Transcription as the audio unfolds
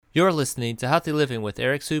You're listening to Healthy Living with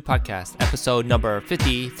Eric Sue podcast, episode number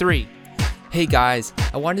 53. Hey guys,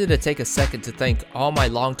 I wanted to take a second to thank all my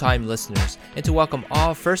longtime listeners and to welcome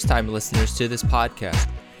all first-time listeners to this podcast.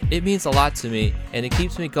 It means a lot to me, and it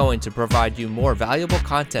keeps me going to provide you more valuable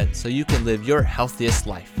content so you can live your healthiest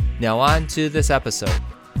life. Now on to this episode.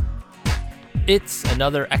 It's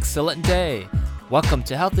another excellent day. Welcome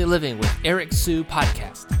to Healthy Living with Eric Sue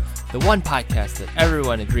podcast, the one podcast that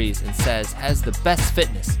everyone agrees and says has the best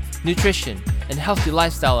fitness, nutrition, and healthy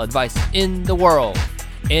lifestyle advice in the world.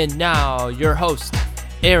 And now, your host,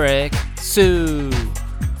 Eric Sue.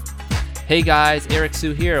 Hey guys, Eric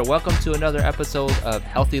Sue here. Welcome to another episode of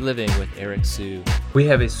Healthy Living with Eric Sue. We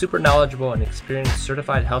have a super knowledgeable and experienced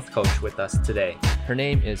certified health coach with us today. Her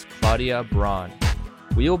name is Claudia Braun.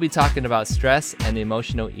 We will be talking about stress and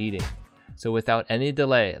emotional eating. So without any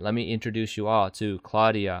delay, let me introduce you all to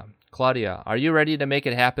Claudia. Claudia, are you ready to make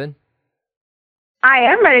it happen? I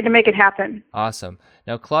am ready to make it happen. Awesome.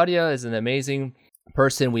 Now, Claudia is an amazing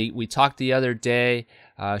person. We talked the other day.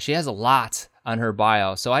 She has a lot on her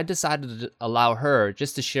bio, so I decided to allow her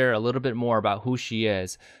just to share a little bit more about who she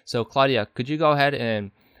is. So, Claudia, could you go ahead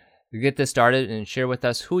and get this started and share with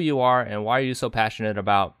us who you are and why are you so passionate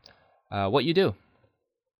about what you do?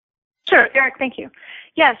 Sure, Eric, thank you.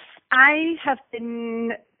 Yes, I have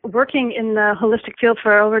been working in the holistic field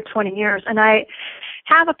for over 20 years, and I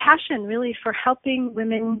have a passion really for helping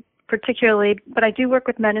women particularly, but I do work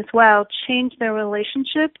with men as well, change their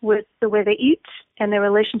relationship with the way they eat and their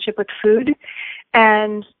relationship with food.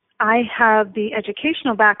 And I have the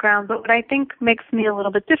educational background, but what I think makes me a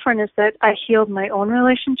little bit different is that I healed my own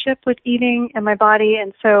relationship with eating and my body,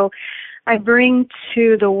 and so I bring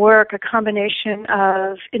to the work a combination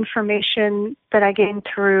of information that I gained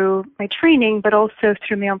through my training, but also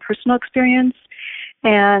through my own personal experience.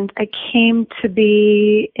 And I came to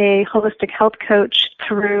be a holistic health coach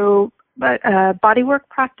through bodywork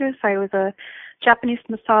practice. I was a Japanese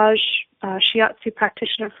massage shiatsu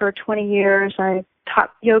practitioner for 20 years. I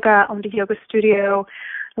taught yoga, owned a yoga studio.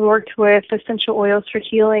 I worked with essential oils for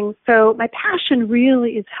healing. So my passion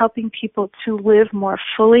really is helping people to live more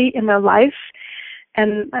fully in their life.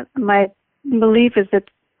 And my belief is that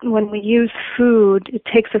when we use food, it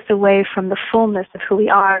takes us away from the fullness of who we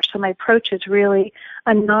are. So my approach is really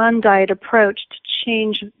a non-diet approach to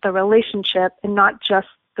change the relationship and not just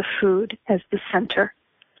the food as the center.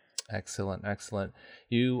 Excellent, excellent.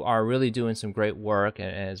 You are really doing some great work, and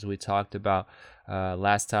as we talked about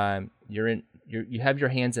last time, you have your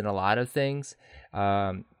hands in a lot of things.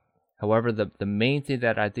 However, the main thing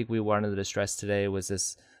that I think we wanted to stress today was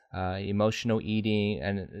this emotional eating,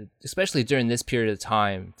 and especially during this period of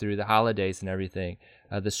time through the holidays and everything,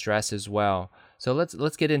 the stress as well. So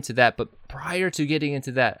let's get into that. But prior to getting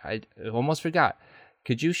into that, I almost forgot.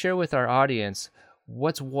 Could you share with our audience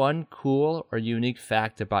what's one cool or unique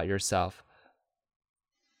fact about yourself?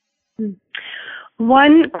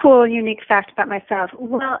 One cool, unique fact about myself.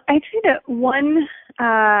 Well, I'd say that one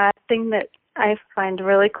thing that I find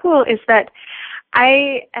really cool is that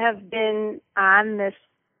I have been on this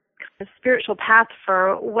spiritual path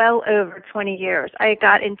for well over 20 years. I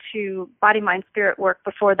got into body, mind, spirit work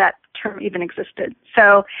before that term even existed.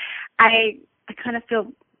 So I kind of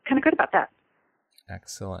feel kind of good about that.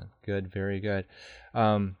 Excellent. Good. Very good.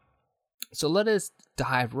 So let us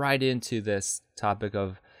dive right into this topic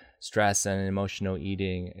of stress and emotional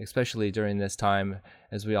eating, especially during this time.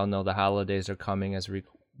 As we all know, the holidays are coming as we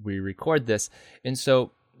record this. And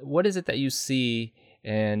so what is it that you see,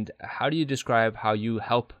 and how do you describe how you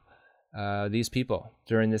help these people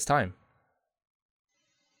during this time?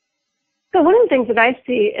 So one of the things that I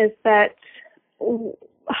see is that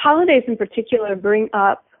holidays in particular bring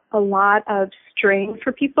up a lot of strain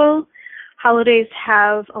for people. Holidays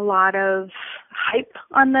have a lot of hype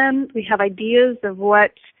on them. We have ideas of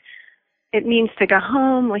what it means to go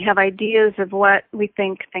home. We have ideas of what we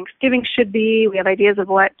think Thanksgiving should be. We have ideas of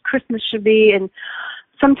what Christmas should be. And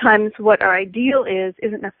sometimes what our ideal is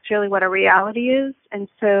isn't necessarily what our reality is. And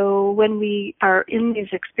so when we are in these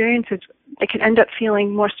experiences, it can end up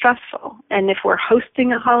feeling more stressful. And if we're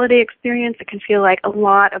hosting a holiday experience, it can feel like a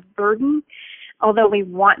lot of burden. Although we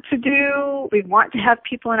want to have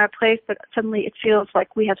people in our place, but suddenly it feels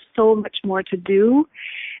like we have so much more to do.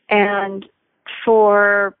 And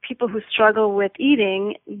for people who struggle with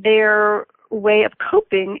eating, their way of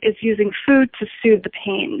coping is using food to soothe the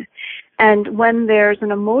pain. And when there's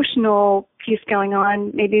an emotional piece going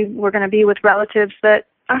on, maybe we're going to be with relatives that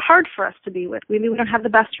are hard for us to be with. Maybe we don't have the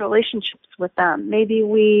best relationships with them. Maybe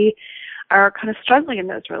we are kind of struggling in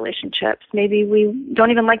those relationships. Maybe we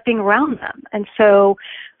don't even like being around them. And so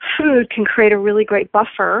food can create a really great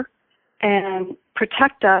buffer and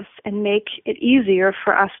protect us and make it easier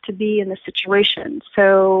for us to be in the situation.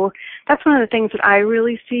 So that's one of the things that I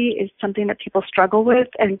really see is something that people struggle with.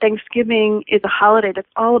 And Thanksgiving is a holiday that's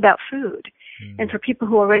all about food. And for people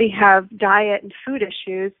who already have diet and food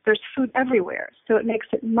issues, there's food everywhere. So it makes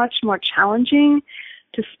it much more challenging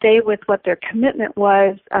to stay with what their commitment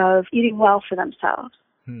was of eating well for themselves.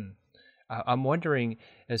 I'm wondering,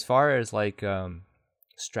 as far as like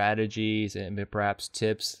strategies and perhaps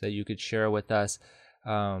tips that you could share with us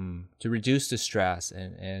to reduce the stress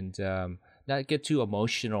and not get too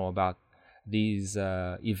emotional about these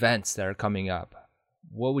events that are coming up.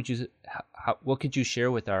 What could you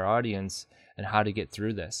share with our audience and how to get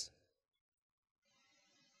through this?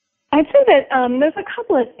 I'd say that there's a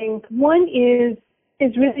couple of things. One is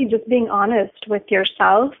really just being honest with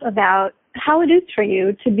yourself about how it is for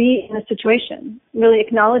you to be in a situation, really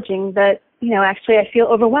acknowledging that, actually I feel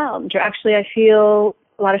overwhelmed, or actually I feel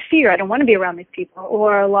a lot of fear. I don't want to be around these people,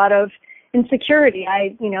 or a lot of insecurity.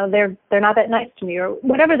 They're not that nice to me, or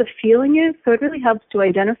whatever the feeling is. So it really helps to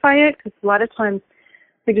identify it, because a lot of times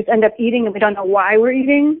we just end up eating and we don't know why we're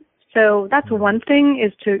eating. So that's one thing,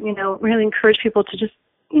 is to, really encourage people to just,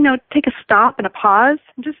 take a stop and a pause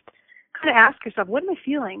and just kind of ask yourself, what am I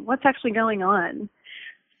feeling? What's actually going on?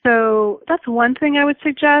 So that's one thing I would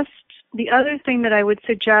suggest. The other thing that I would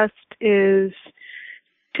suggest is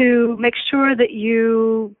to make sure that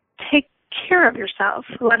you take care of yourself.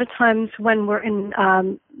 A lot of times when we're in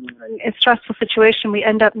a stressful situation, we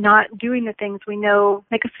end up not doing the things we know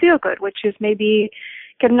make us feel good, which is maybe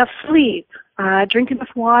get enough sleep, drink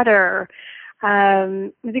enough water,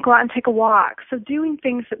 maybe go out and take a walk. So doing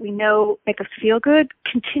things that we know make us feel good,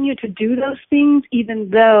 continue to do those things even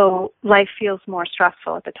though life feels more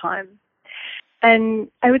stressful at the time. And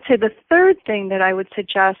I would say the third thing that I would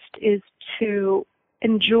suggest is to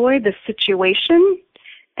enjoy the situation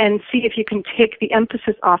and see if you can take the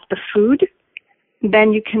emphasis off the food.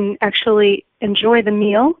 Then you can actually enjoy the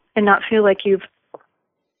meal and not feel like you've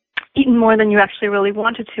eaten more than you actually really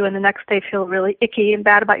wanted to, and the next day feel really icky and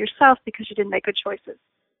bad about yourself because you didn't make good choices.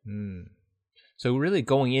 So really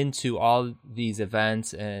going into all these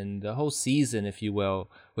events and the whole season, if you will,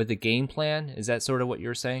 with a game plan, is that sort of what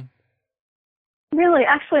you're saying? Really,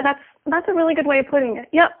 actually, that's a really good way of putting it.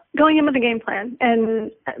 Yep, going in with a game plan,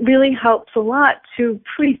 and it really helps a lot to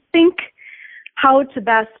pre-think how to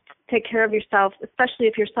best take care of yourself, especially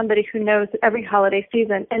if you're somebody who knows that every holiday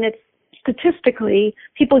season, and it's statistically,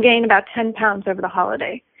 people gain about 10 pounds over the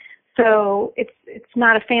holiday. So it's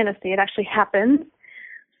not a fantasy. It actually happens.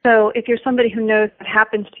 So if you're somebody who knows that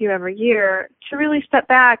happens to you every year, to really step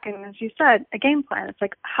back and, as you said, a game plan. It's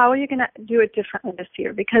like, how are you going to do it differently this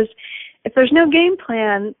year? Because if there's no game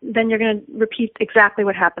plan, then you're going to repeat exactly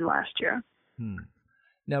what happened last year.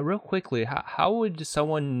 Now, real quickly, how would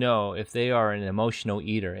someone know if they are an emotional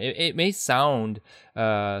eater? It may sound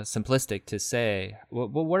simplistic to say.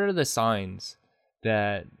 What are the signs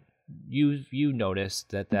that you notice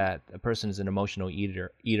that a person is an emotional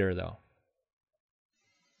eater though?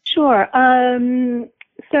 Sure.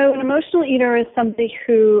 So an emotional eater is somebody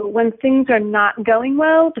who, when things are not going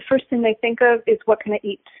well, the first thing they think of is, what can I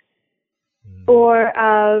eat? Or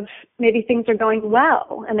of maybe things are going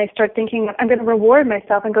well, and they start thinking, I'm going to reward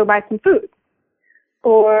myself and go buy some food.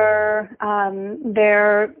 Or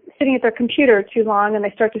they're sitting at their computer too long, and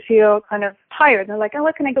they start to feel kind of tired. They're like, oh,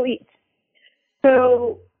 what can I go eat?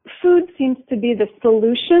 So food seems to be the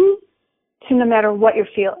solution to no matter what you're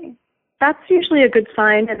feeling. That's usually a good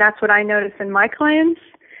sign, and that's what I notice in my clients,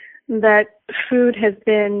 that food has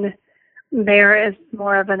been there as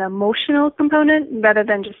more of an emotional component rather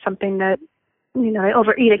than just something that, I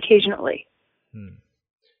overeat occasionally.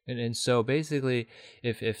 And so basically,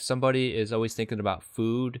 if somebody is always thinking about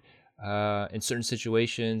food in certain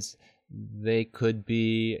situations, they could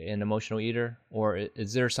be an emotional eater, or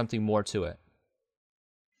is there something more to it?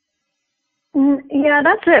 Yeah,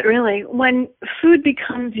 that's it, really. When food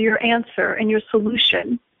becomes your answer and your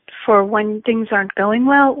solution for when things aren't going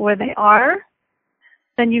well, or they are,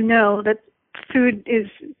 then you know that food is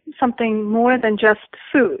something more than just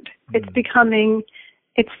food.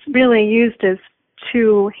 It's really used as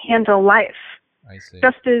to handle life. I see.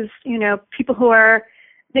 Just as, people who are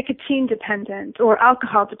nicotine dependent or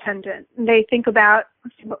alcohol dependent, they think about,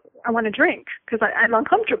 I want to drink because I'm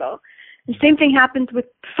uncomfortable. The same thing happens with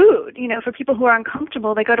food. For people who are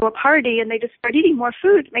uncomfortable, they go to a party and they just start eating more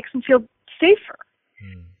food. It makes them feel safer.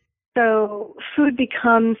 So food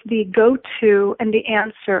becomes the go-to and the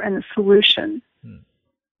answer and the solution.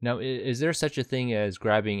 Now, is there such a thing as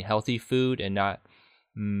grabbing healthy food and not,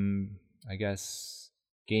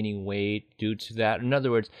 gaining weight due to that? In other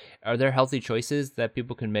words, are there healthy choices that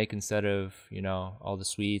people can make instead of, all the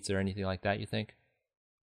sweets or anything like that, you think?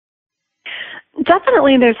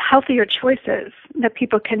 Definitely there's healthier choices that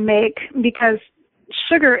people can make because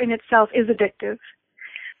sugar in itself is addictive.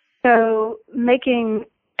 So making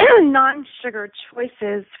non-sugar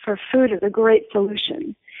choices for food is a great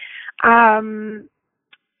solution.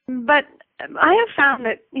 But I have found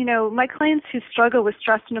that, my clients who struggle with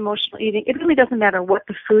stress and emotional eating, it really doesn't matter what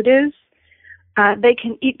the food is. They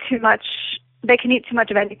can eat too much of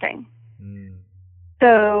anything.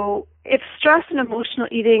 So if stress and emotional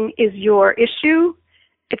eating is your issue,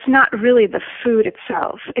 it's not really the food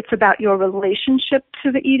itself. It's about your relationship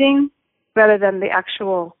to the eating rather than the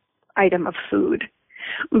actual item of food.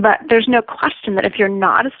 But there's no question that if you're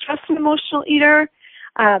not a stress and emotional eater,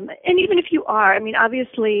 and even if you are,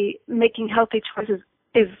 obviously making healthy choices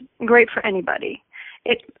is great for anybody.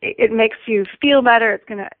 It makes you feel better. It's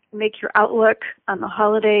going to make your outlook on the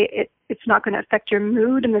holiday. It's not going to affect your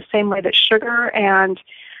mood in the same way that sugar and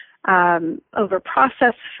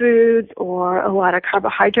over-processed foods or a lot of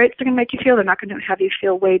carbohydrates are going to make you feel. They're not going to have you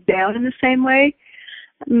feel weighed down in the same way.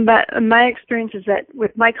 But my experience is that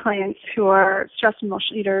with my clients who are stress and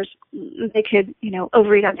emotional eaters, they could,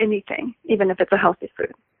 overeat on anything, even if it's a healthy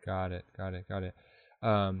food. Got it.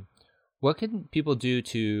 What can people do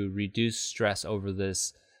to reduce stress over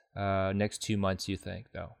this next 2 months, you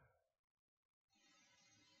think, though?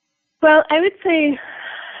 Well, I would say,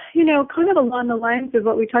 kind of along the lines of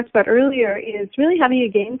what we talked about earlier is really having a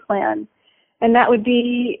game plan. And that would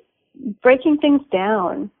be breaking things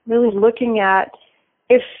down, really looking at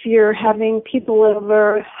if you're having people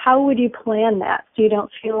over, how would you plan that so you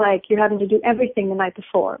don't feel like you're having to do everything the night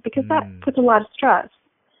before? Because that puts a lot of stress.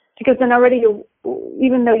 Because then already,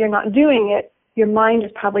 even though you're not doing it, your mind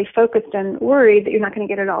is probably focused and worried that you're not going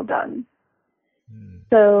to get it all done.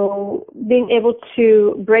 So being able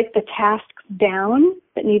to break the tasks down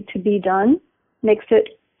that need to be done makes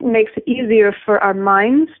it easier for our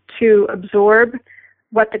minds to absorb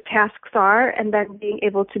what the tasks are, and then being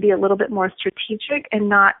able to be a little bit more strategic and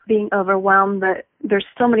not being overwhelmed that there's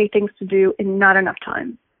so many things to do and not enough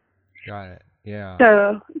time. Got it. Yeah.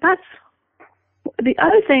 So that's the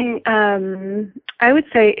other thing I would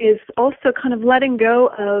say is also kind of letting go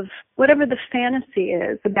of whatever the fantasy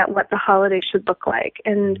is about what the holiday should look like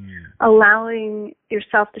and allowing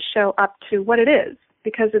yourself to show up to what it is,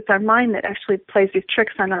 because it's our mind that actually plays these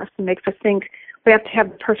tricks on us and makes us think we have to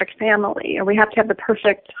have the perfect family or we have to have the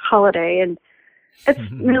perfect holiday. And it's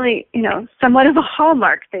really, somewhat of a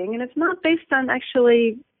Hallmark thing. And it's not based on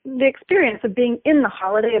actually the experience of being in the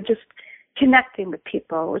holiday, of just connecting with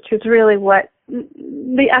people, which is really what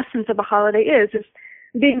the essence of a holiday is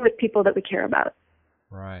being with people that we care about.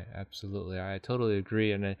 Right. Absolutely. I totally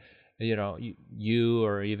agree. And, you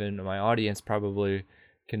or even my audience probably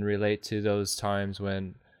can relate to those times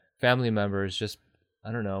when family members just,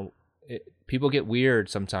 I don't know, people get weird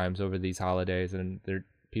sometimes over these holidays, and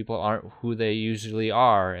people aren't who they usually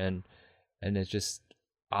are, and it's just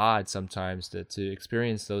odd sometimes to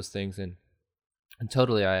experience those things. And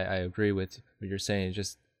totally, I agree with what you're saying.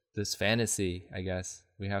 Just this fantasy, I guess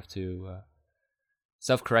we have to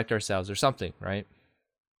self-correct ourselves or something, right?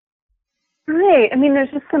 Right.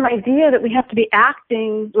 There's just some idea that we have to be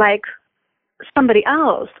acting like somebody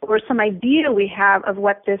else, or some idea we have of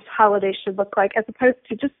what this holiday should look like, as opposed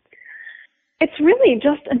to just, it's really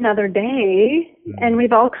just another day, and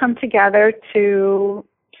we've all come together to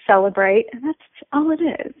celebrate, and that's all it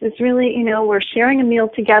is. It's really, we're sharing a meal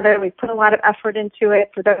together. We put a lot of effort into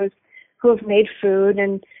it for those who have made food,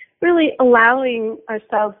 and really allowing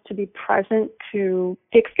ourselves to be present to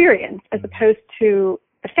the experience as opposed to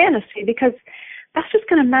the fantasy, because that's just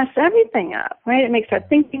going to mess everything up, right? It makes our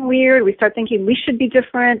thinking weird. We start thinking we should be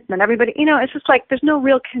different than everybody. It's just like there's no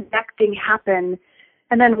real connecting happen.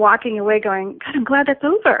 And then walking away going, God, I'm glad that's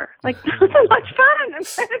over. Like, that was so much fun. I'm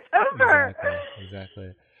glad it's over.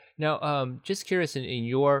 Exactly. Now, just curious, in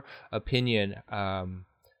your opinion,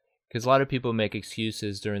 because a lot of people make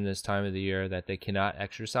excuses during this time of the year that they cannot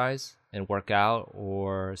exercise and work out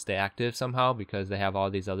or stay active somehow because they have all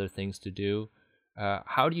these other things to do.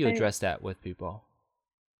 How do you address that with people?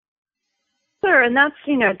 Sure, and that's,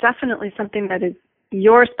 definitely something that is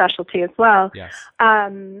your specialty as well. Yes.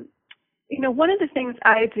 One of the things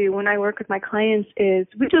I do when I work with my clients is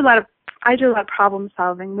I do a lot of problem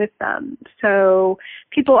solving with them. So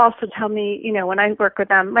people also tell me, when I work with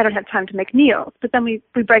them, I don't have time to make meals. But then we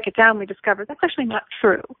break it down, we discover that's actually not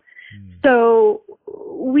true. So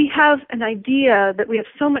we have an idea that we have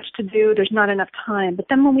so much to do, there's not enough time. But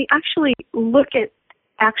then when we actually look at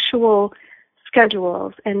actual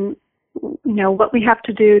schedules and what we have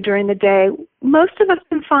to do during the day, most of us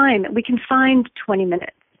can find that we can find 20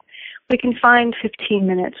 minutes. We can find 15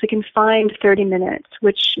 minutes. We can find 30 minutes,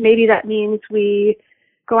 which maybe that means we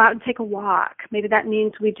go out and take a walk. Maybe that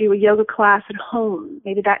means we do a yoga class at home.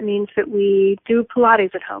 Maybe that means that we do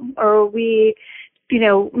Pilates at home, or we,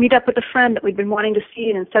 meet up with a friend that we've been wanting to see,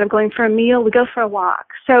 and instead of going for a meal, we go for a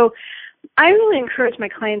walk. So I really encourage my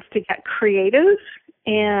clients to get creative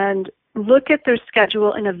and look at their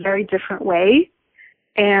schedule in a very different way,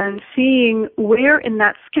 and seeing where in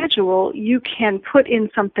that schedule you can put in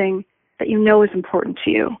something that you know is important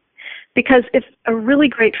to you. Because if a really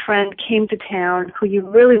great friend came to town who you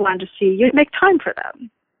really wanted to see, you'd make time for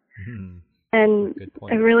them. Mm-hmm. And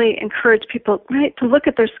I really encourage people, right, to look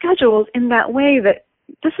at their schedules in that way, that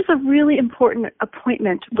this is a really important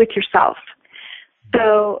appointment with yourself.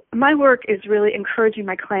 So my work is really encouraging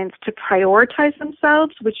my clients to prioritize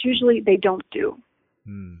themselves, which usually they don't do.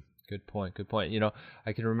 Good point.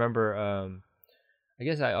 I can remember, I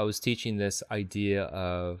guess I was teaching this idea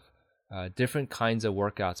of different kinds of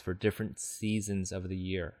workouts for different seasons of the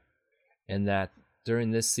year. And that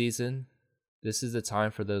during this season, this is the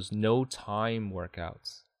time for those no time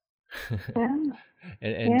workouts. Yeah.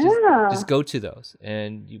 and just go to those.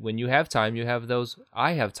 And when you have time, you have those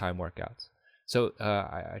I have time workouts. So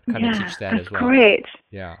I kind of teach that as well. That's great.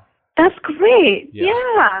 Yeah. That's great.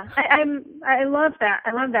 Yeah. I love that.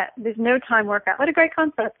 I love that. There's no time workout. What a great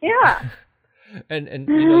concept. Yeah. and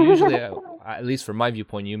usually, at least from my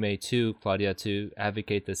viewpoint, you may too, Claudia, to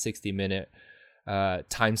advocate the 60-minute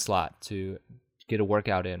time slot to get a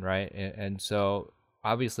workout in, right? And so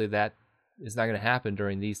obviously that is not going to happen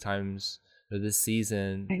during these times or this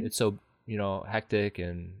season. Right. It's so hectic,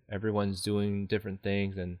 and everyone's doing different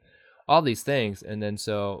things and all these things, and then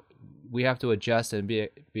so we have to adjust and be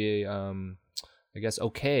I guess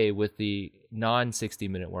okay with the non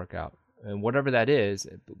 60-minute workout, and whatever that is,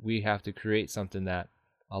 we have to create something that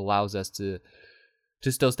allows us to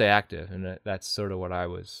still stay active, and that's sort of what I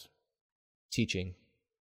was teaching.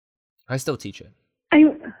 I still teach it.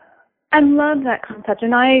 I love that concept,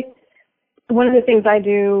 and one of the things I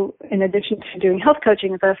do in addition to doing health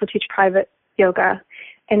coaching is I also teach private yoga.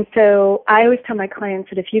 And so I always tell my clients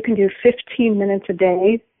that if you can do 15 minutes a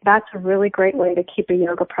day, that's a really great way to keep a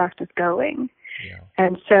yoga practice going. Yeah.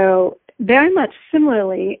 And so very much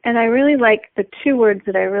similarly, and I really like the two words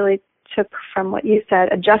that I really took from what you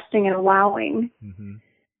said, adjusting and allowing. Mm-hmm.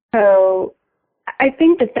 So I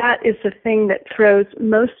think that is the thing that throws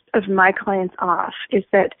most of my clients off, is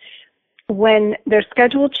that when their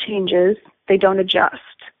schedule changes, they don't adjust.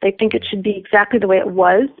 They think it should be exactly the way it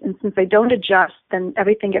was, and since they don't adjust, then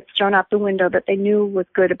everything gets thrown out the window that they knew was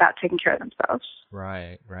good about taking care of themselves.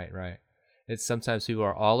 Right. It's sometimes people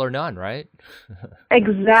are all or none, right?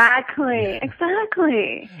 Exactly.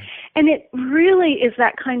 And it really is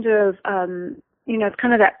that kind of, it's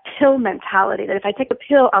kind of that pill mentality, that if I take a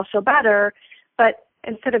pill, I'll feel better, but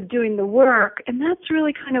instead of doing the work, and that's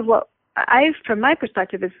really kind of what from my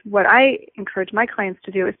perspective, is what I encourage my clients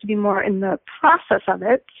to do, is to be more in the process of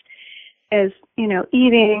it, as,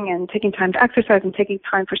 eating and taking time to exercise and taking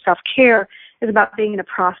time for self-care is about being in a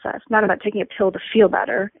process, not about taking a pill to feel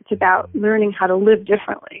better. It's about learning how to live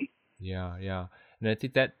differently. Yeah. And I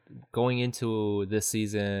think that going into this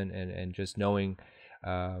season and just knowing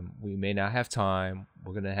we may not have time,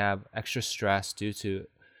 we're going to have extra stress due to,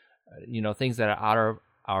 things that are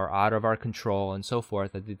out of our control and so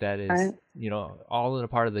forth. I think that is, right. All in a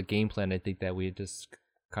part of the game plan. I think that we just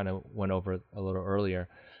kind of went over a little earlier.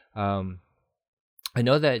 I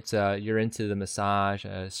know that you're into the massage,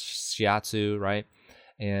 shiatsu, right?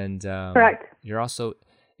 And correct. You're also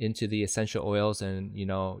into the essential oils and,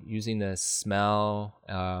 using the smell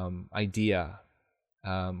idea.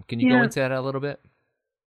 Can you go into that a little bit?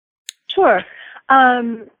 Sure.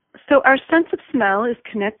 So our sense of smell is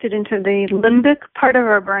connected into the limbic part of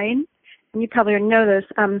our brain. And you probably know this.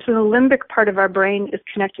 So the limbic part of our brain is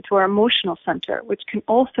connected to our emotional center, which can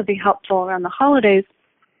also be helpful around the holidays,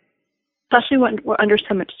 especially when we're under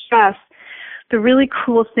so much stress. The really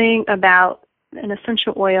cool thing about an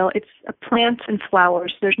essential oil, it's plants and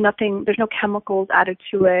flowers. There's no chemicals added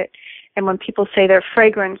to it. And when people say they have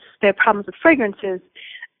problems with fragrances,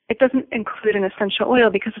 it doesn't include an essential oil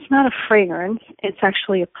because it's not a fragrance. It's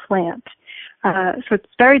actually a plant. So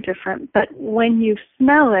it's very different. But when you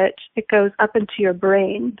smell it, it goes up into your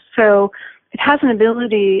brain. So it has an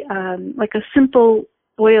ability, like a simple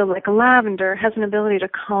oil like a lavender has an ability to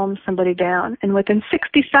calm somebody down. And within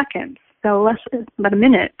 60 seconds, so about a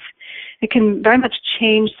minute, it can very much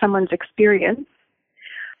change someone's experience.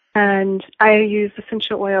 And I use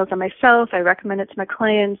essential oils on myself. I recommend it to my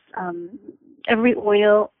clients. Every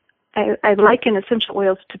oil I liken essential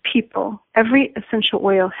oils to people. Every essential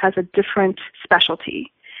oil has a different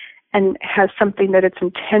specialty and has something that it's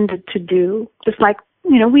intended to do, just like,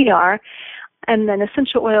 we are. And then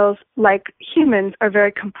essential oils, like humans, are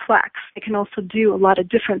very complex. They can also do a lot of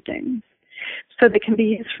different things. So they can be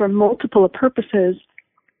used for multiple purposes.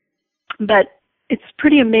 But it's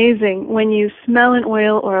pretty amazing when you smell an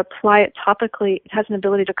oil or apply it topically, it has an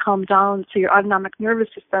ability to calm down, so your autonomic nervous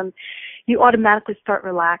system, you automatically start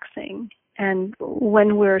relaxing. And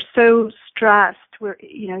when we're so stressed,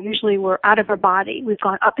 usually we're out of our body. We've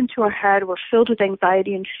gone up into our head. We're filled with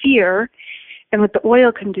anxiety and fear. And what the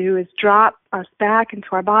oil can do is drop us back into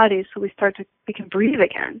our bodies, so we can breathe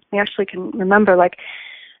again. We actually can remember, like,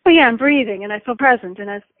 oh yeah, I'm breathing and I feel present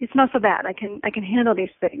and it's not so bad. I can handle these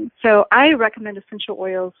things. So I recommend essential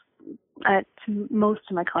oils to most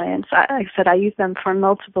of my clients. Like I said, I use them for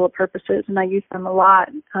multiple purposes and I use them a lot.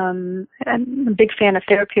 I'm a big fan of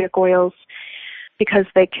therapeutic oils because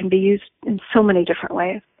they can be used in so many different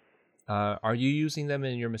ways. Are you using them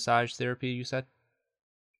in your massage therapy, you said?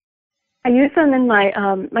 I use them in my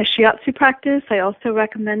my shiatsu practice. I also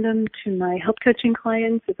recommend them to my health coaching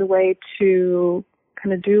clients as a way to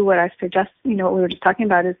kind of do what I suggest, what we were just talking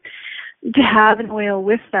about, is to have an oil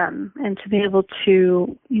with them and to be able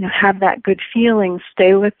to, have that good feeling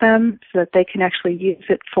stay with them so that they can actually use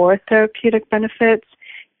it for therapeutic benefits,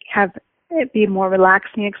 have it be a more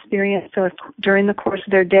relaxing experience. So if during the course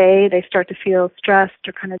of their day they start to feel stressed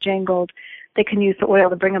or kind of jangled, they can use the oil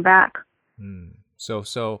to bring them back.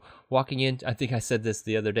 So walking in, I think I said this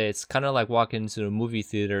the other day, it's kind of like walking into a movie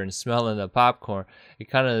theater and smelling the popcorn. It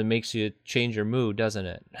kind of makes you change your mood, doesn't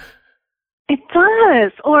it? It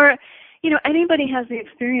does. Or, anybody has the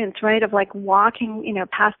experience, right, of like walking,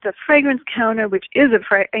 past a fragrance counter, which is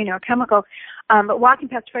a chemical, but walking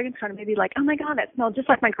past a fragrance counter, maybe like, oh my God, that smells just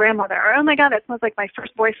like my grandmother, or oh my God, that smells like my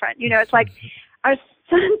first boyfriend. It's like our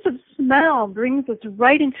sense of smell brings us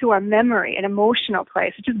right into our memory, an emotional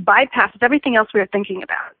place. It just bypasses everything else we were thinking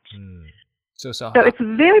about. So it's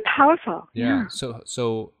very powerful. Yeah.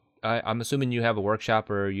 So I'm assuming you have a workshop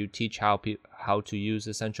or you teach how to use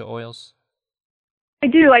essential oils. I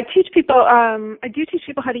do. I teach people. I do teach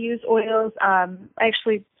people how to use oils. I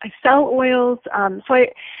sell oils. So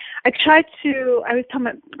I try to. I always tell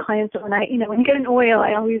my clients that when you get an oil,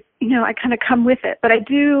 I always, I kind of come with it. But I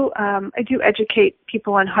do educate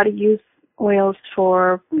people on how to use oils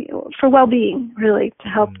for well-being, really, to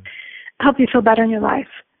help you feel better in your life.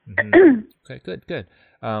 Okay, good.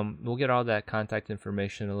 We'll get all that contact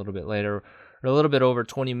information a little bit later. We're a little bit over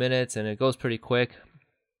 20 minutes, and it goes pretty quick.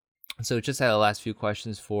 So just had the last few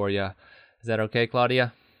questions for you. Is that okay,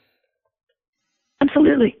 Claudia?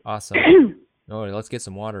 Absolutely. Awesome. Oh, let's get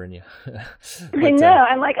some water in you. I know.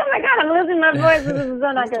 I'm like, oh my God, I'm losing my voice. This is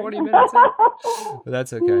so not good. 20 minutes in. But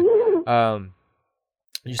that's okay.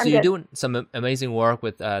 So you're doing some amazing work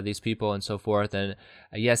with these people and so forth. And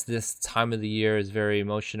yes, this time of the year is very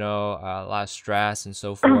emotional, a lot of stress and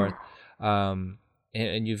so forth. And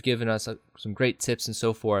you've given us some great tips and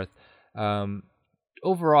so forth.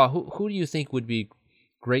 Overall, who do you think would be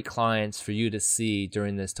great clients for you to see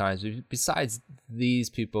during this time? Besides these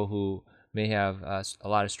people who may have a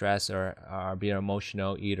lot of stress or are being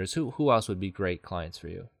emotional eaters, who else would be great clients for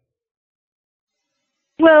you?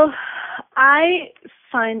 Well, I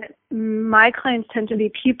find that my clients tend to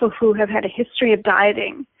be people who have had a history of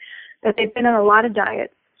dieting, that they've been on a lot of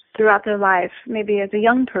diets throughout their life, maybe as a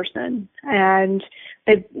young person, and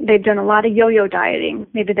they've done a lot of yo-yo dieting.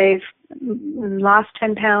 Maybe they've lost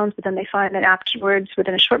 10 pounds, but then they find that afterwards,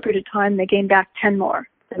 within a short period of time, they gain back 10 more.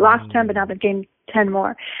 They lost 10, but now they've gained 10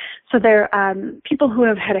 more. So they're people who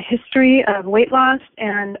have had a history of weight loss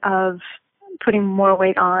and of putting more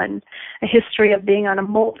weight on, a history of being on a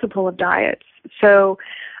multiple of diets. So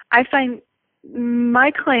I find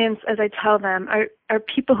my clients, as I tell them, are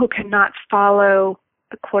people who cannot follow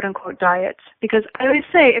a quote-unquote diet. Because I always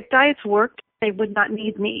say, if diets worked, they would not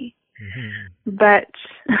need me. But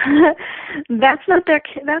that's not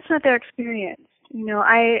their experience.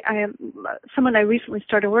 I someone I recently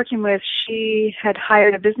started working with, she had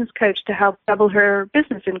hired a business coach to help double her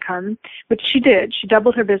business income, which she did. She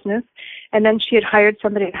doubled her business, and then she had hired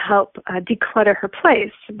somebody to help declutter her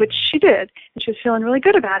place, which she did, and she was feeling really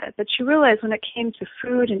good about it. But she realized when it came to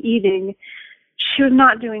food and eating, she was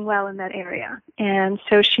not doing well in that area, and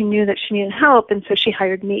so she knew that she needed help, and so she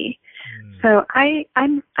hired me. So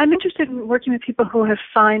I'm interested in working with people who have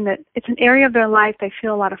found that it's an area of their life they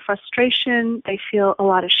feel a lot of frustration, they feel a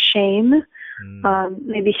lot of shame,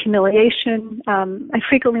 maybe humiliation. I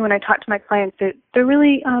frequently, when I talk to my clients, they're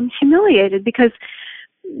really humiliated because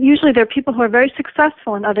usually there are people who are very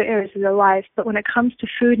successful in other areas of their life, but when it comes to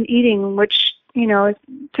food and eating, which,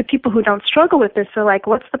 to people who don't struggle with this, they're like,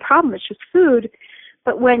 what's the problem? It's just food.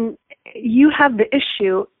 But when you have the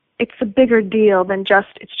issue, it's a bigger deal than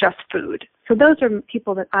it's just food. So those are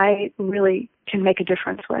people that I really can make a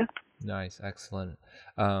difference with. Nice. Excellent.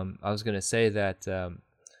 I was going to say that,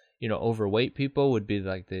 overweight people would be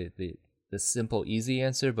like the simple, easy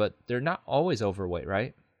answer, but they're not always overweight,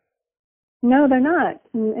 right? No, they're not.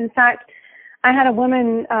 In fact, I had a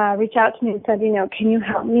woman reach out to me and said, can you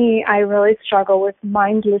help me? I really struggle with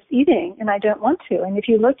mindless eating, and I don't want to. And if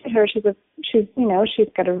you looked at her, she's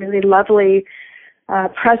got a really lovely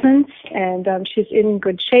presence, and she's in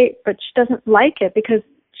good shape, but she doesn't like it because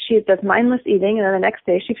she does mindless eating, and then the next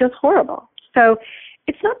day she feels horrible. So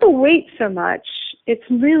it's not the weight so much. It's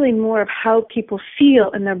really more of how people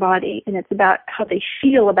feel in their body, and it's about how they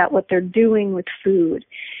feel about what they're doing with food.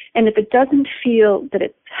 And if it doesn't feel that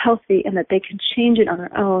it's healthy and that they can change it on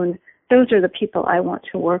their own, those are the people I want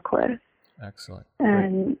to work with. Excellent.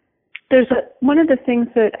 And there's one of the things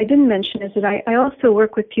that I didn't mention is that I also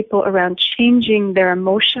work with people around changing their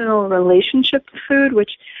emotional relationship to food,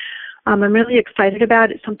 which I'm really excited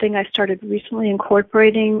about. It's something I started recently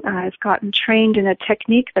incorporating. I've gotten trained in a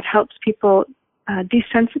technique that helps people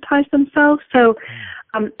desensitize themselves. So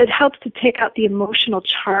it helps to take out the emotional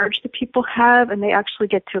charge that people have, and they actually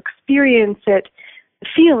get to experience the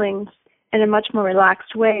feelings in a much more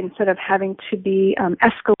relaxed way instead of having to be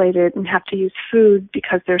escalated and have to use food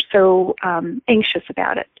because they're so anxious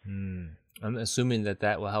about it. I'm assuming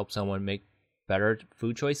that will help someone make better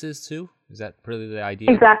food choices too? Is that really the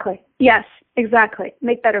idea? Exactly. Yes, exactly.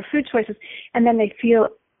 Make better food choices, and then they feel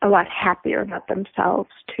a lot happier about themselves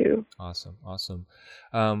too. Awesome.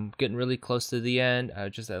 Getting really close to the end.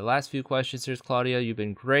 Just the last few questions here, Claudia. You've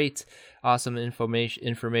been great. Awesome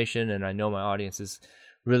information, and I know my audience is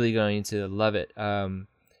really going to love it.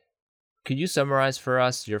 Could you summarize for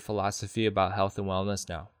us your philosophy about health and wellness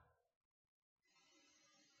now?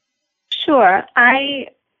 Sure.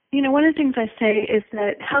 One of the things I say is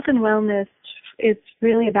that health and wellness is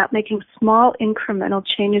really about making small incremental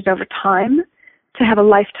changes over time to have a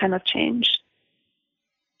lifetime of change.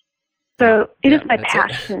 So it is my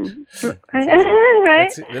passion.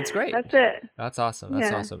 Right? That's great. That's it. That's awesome.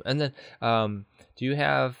 Awesome. And then do you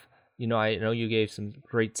have, I know you gave some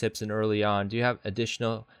great tips in early on. Do you have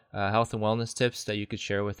additional health and wellness tips that you could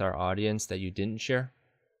share with our audience that you didn't share?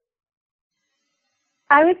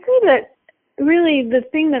 I would say that really the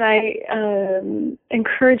thing that I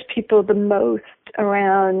encourage people the most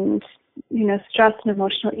around stress and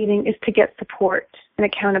emotional eating is to get support and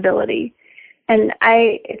accountability. And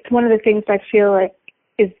it's one of the things I feel like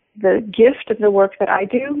is the gift of the work that I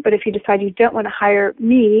do. But if you decide you don't want to hire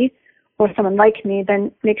me or someone like me,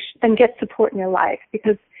 then get support in your life.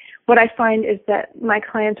 Because what I find is that my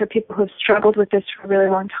clients are people who have struggled with this for a really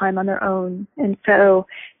long time on their own. And so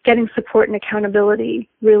getting support and accountability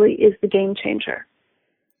really is the game changer.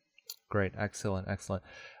 Great. Excellent.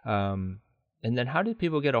 And then how did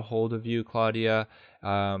people get a hold of you, Claudia?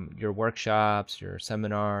 Your workshops, your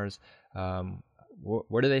seminars,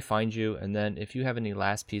 where do they find you? And then if you have any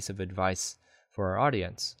last piece of advice for our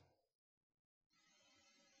audience.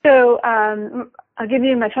 So I'll give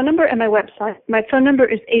you my phone number and my website. My phone number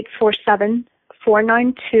is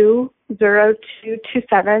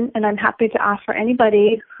 847-492-0227, and I'm happy to offer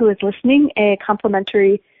anybody who is listening a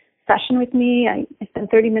complimentary session with me. I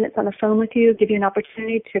spend 30 minutes on the phone with you, give you an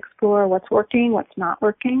opportunity to explore what's working, what's not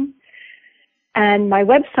working. And my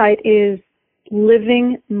website is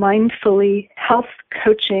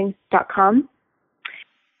livingmindfullyhealthcoaching.com.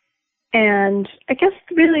 And I guess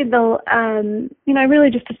really really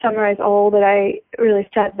just to summarize all that I really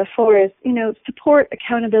said before is, support,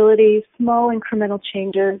 accountability, small incremental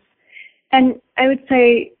changes. And I would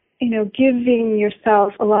say, giving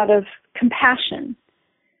yourself a lot of compassion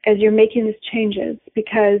as you're making these changes,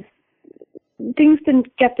 because things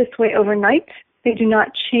didn't get this way overnight. They do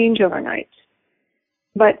not change overnight.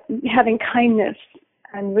 But having kindness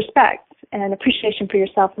and respect and appreciation for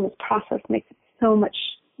yourself in this process makes it so much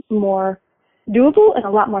more doable and a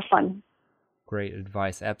lot more fun. Great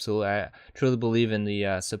advice. Absolutely. I truly believe in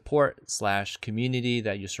the support/community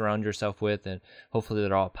that you surround yourself with, and hopefully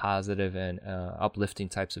they're all positive and uplifting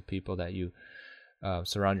types of people that you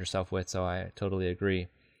surround yourself with. So I totally agree.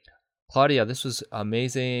 Claudia, this was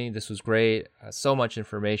amazing. This was great. So much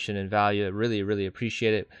information and value. I really, really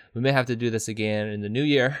appreciate it. We may have to do this again in the new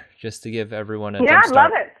year just to give everyone a jump start. I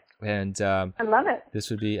love it. And I love it. This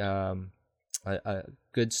would be a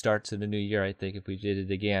good start to the new year, I think, if we did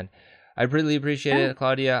it again. I really appreciate it,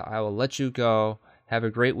 Claudia. I will let you go. Have a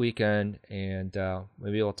great weekend, and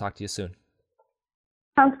maybe we'll talk to you soon.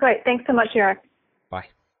 Sounds great. Thanks so much, Eric. Bye.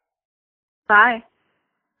 Bye.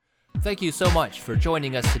 Thank you so much for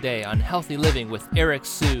joining us today on Healthy Living with Eric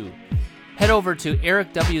Sue. Head over to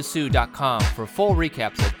ericwsue.com for full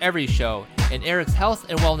recaps of every show and Eric's health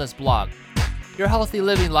and wellness blog. Your healthy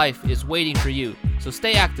living life is waiting for you, so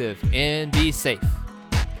stay active and be safe.